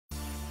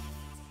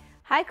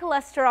High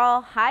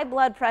cholesterol, high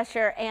blood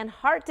pressure, and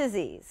heart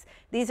disease.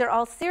 These are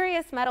all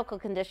serious medical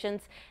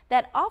conditions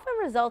that often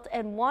result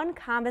in one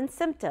common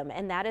symptom,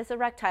 and that is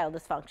erectile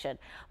dysfunction.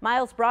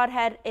 Miles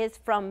Broadhead is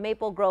from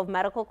Maple Grove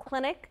Medical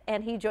Clinic,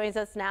 and he joins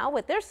us now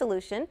with their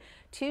solution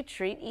to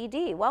treat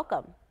ED.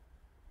 Welcome.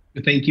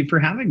 Thank you for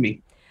having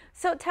me.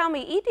 So tell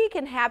me, ED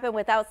can happen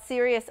without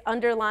serious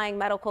underlying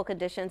medical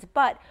conditions,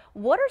 but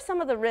what are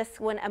some of the risks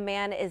when a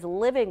man is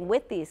living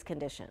with these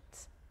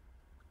conditions?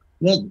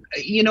 Well,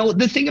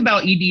 the thing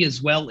about ED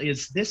as well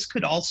is this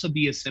could also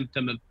be a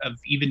symptom of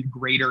even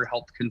greater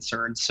health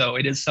concerns. So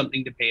it is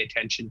something to pay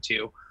attention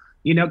to.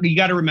 You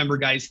got to remember,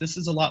 guys, this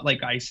is a lot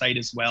like eyesight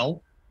as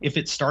well. If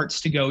it starts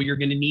to go, you're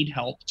going to need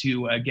help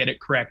to get it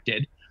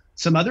corrected.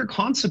 Some other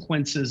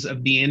consequences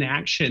of the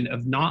inaction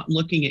of not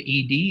looking at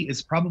ED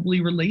is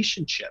probably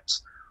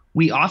relationships.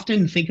 We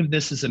often think of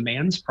this as a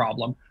man's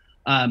problem,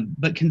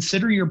 but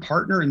consider your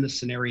partner in the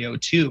scenario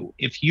too.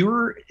 If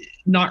you're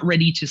not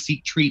ready to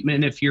seek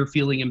treatment, if you're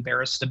feeling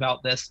embarrassed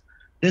about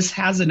this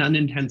has an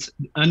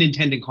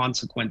unintended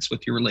consequence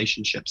with your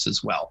relationships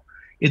as well.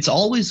 It's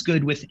always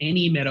good with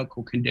any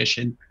medical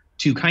condition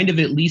to kind of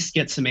at least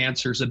get some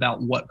answers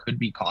about what could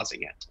be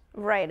causing it.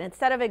 Right,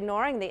 instead of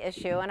ignoring the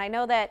issue. And I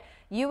know that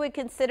you would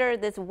consider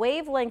this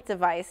wavelength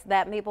device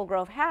that Maple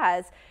Grove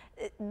has,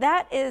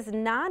 that is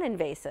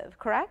non-invasive,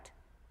 correct?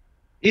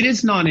 It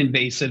is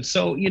non-invasive.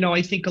 So,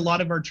 I think a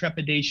lot of our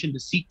trepidation to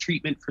seek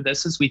treatment for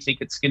this is we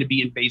think it's going to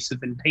be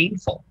invasive and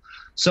painful.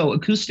 So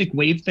acoustic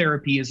wave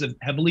therapy is a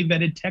heavily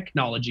vetted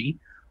technology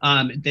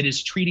that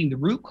is treating the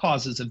root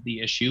causes of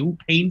the issue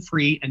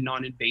pain-free and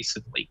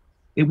non-invasively.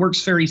 It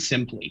works very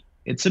simply.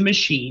 It's a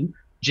machine,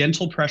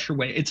 gentle pressure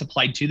wave. It's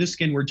applied to the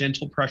skin where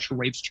gentle pressure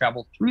waves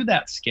travel through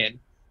that skin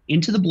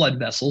into the blood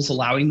vessels,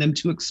 allowing them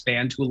to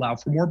expand to allow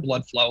for more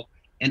blood flow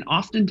and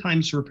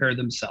oftentimes repair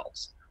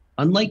themselves.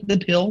 Unlike the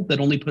pill that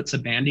only puts a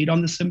Band-Aid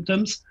on the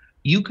symptoms,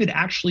 you could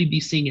actually be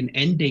seeing an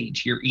end date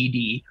to your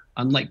ED,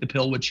 unlike the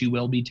pill, which you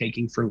will be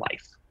taking for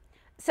life.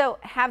 So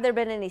have there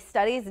been any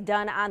studies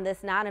done on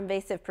this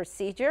non-invasive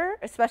procedure,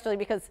 especially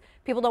because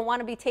people don't want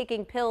to be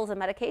taking pills and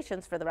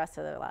medications for the rest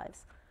of their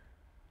lives?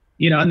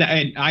 And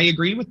I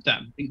agree with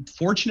them.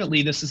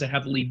 Fortunately, this is a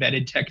heavily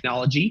vetted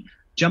technology.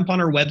 Jump on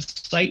our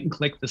website and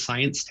click the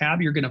science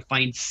tab. You're going to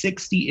find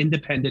 60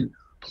 independent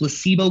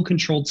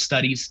placebo-controlled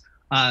studies.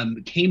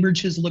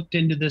 Cambridge has looked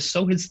into this,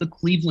 so has the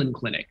Cleveland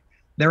Clinic.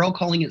 They're all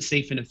calling it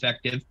safe and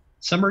effective.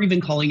 Some are even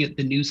calling it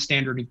the new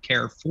standard of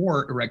care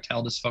for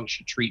erectile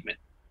dysfunction treatment.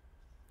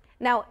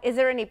 Now, is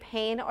there any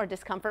pain or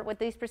discomfort with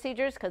these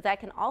procedures? Because that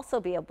can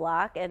also be a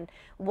block. And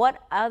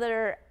what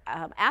other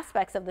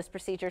aspects of this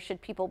procedure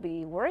should people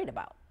be worried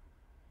about?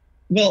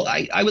 Well,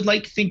 I would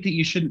like to think that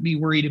you shouldn't be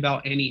worried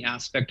about any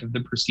aspect of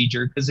the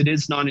procedure because it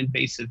is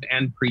non-invasive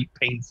and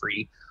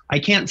pain-free. I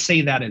can't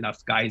say that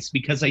enough, guys,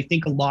 because I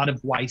think a lot of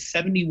why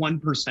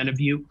 71% of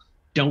you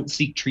don't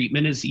seek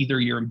treatment is either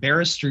you're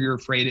embarrassed or you're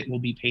afraid it will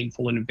be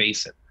painful and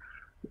invasive.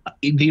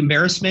 The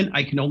embarrassment,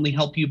 I can only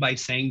help you by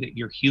saying that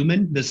you're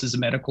human. This is a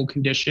medical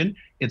condition.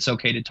 It's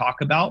okay to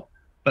talk about.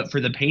 But for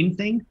the pain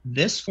thing,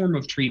 this form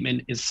of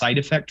treatment is side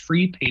effect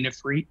free,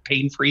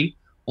 pain free.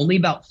 Only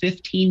about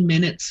 15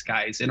 minutes,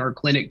 guys, in our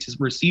clinic to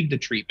receive the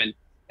treatment,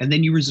 and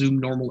then you resume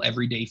normal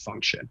everyday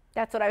function.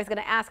 That's what I was going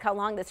to ask, how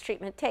long this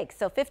treatment takes.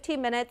 So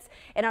 15 minutes,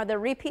 and are there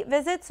repeat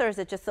visits or is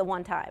it just the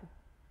one time?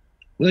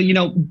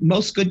 Well,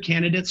 most good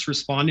candidates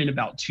respond in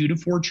about 2 to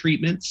 4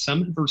 treatments.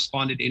 Some have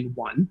responded in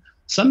one.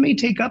 Some may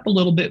take up a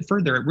little bit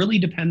further. It really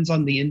depends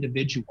on the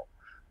individual.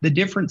 The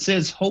difference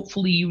is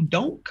hopefully you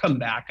don't come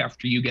back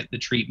after you get the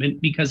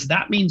treatment because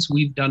that means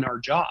we've done our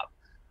job.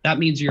 That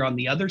means you're on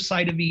the other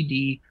side of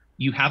ED.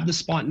 You have the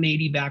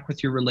spontaneity back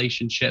with your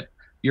relationship.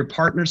 Your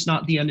partner's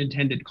not the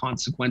unintended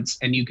consequence,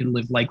 and you can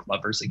live like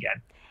lovers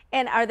again.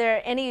 And are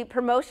there any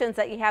promotions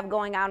that you have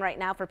going on right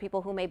now for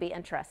people who may be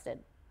interested?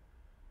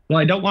 Well,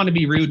 I don't want to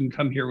be rude and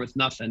come here with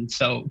nothing.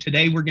 So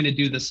today we're going to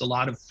do this a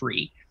lot of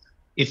free.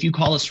 If you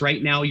call us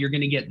right now, you're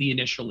going to get the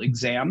initial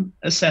exam,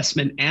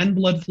 assessment, and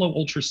blood flow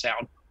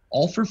ultrasound,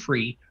 all for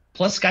free.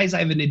 Plus, guys, I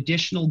have an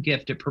additional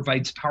gift. It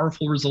provides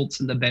powerful results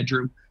in the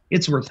bedroom.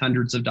 It's worth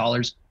hundreds of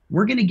dollars.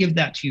 We're going to give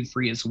that to you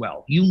free as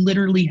well. You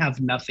literally have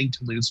nothing to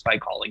lose by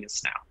calling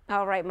us now.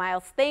 All right,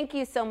 Miles, thank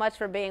you so much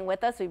for being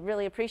with us. We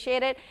really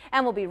appreciate it.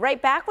 And we'll be right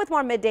back with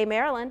more Midday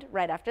Maryland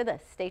right after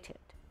this. Stay tuned.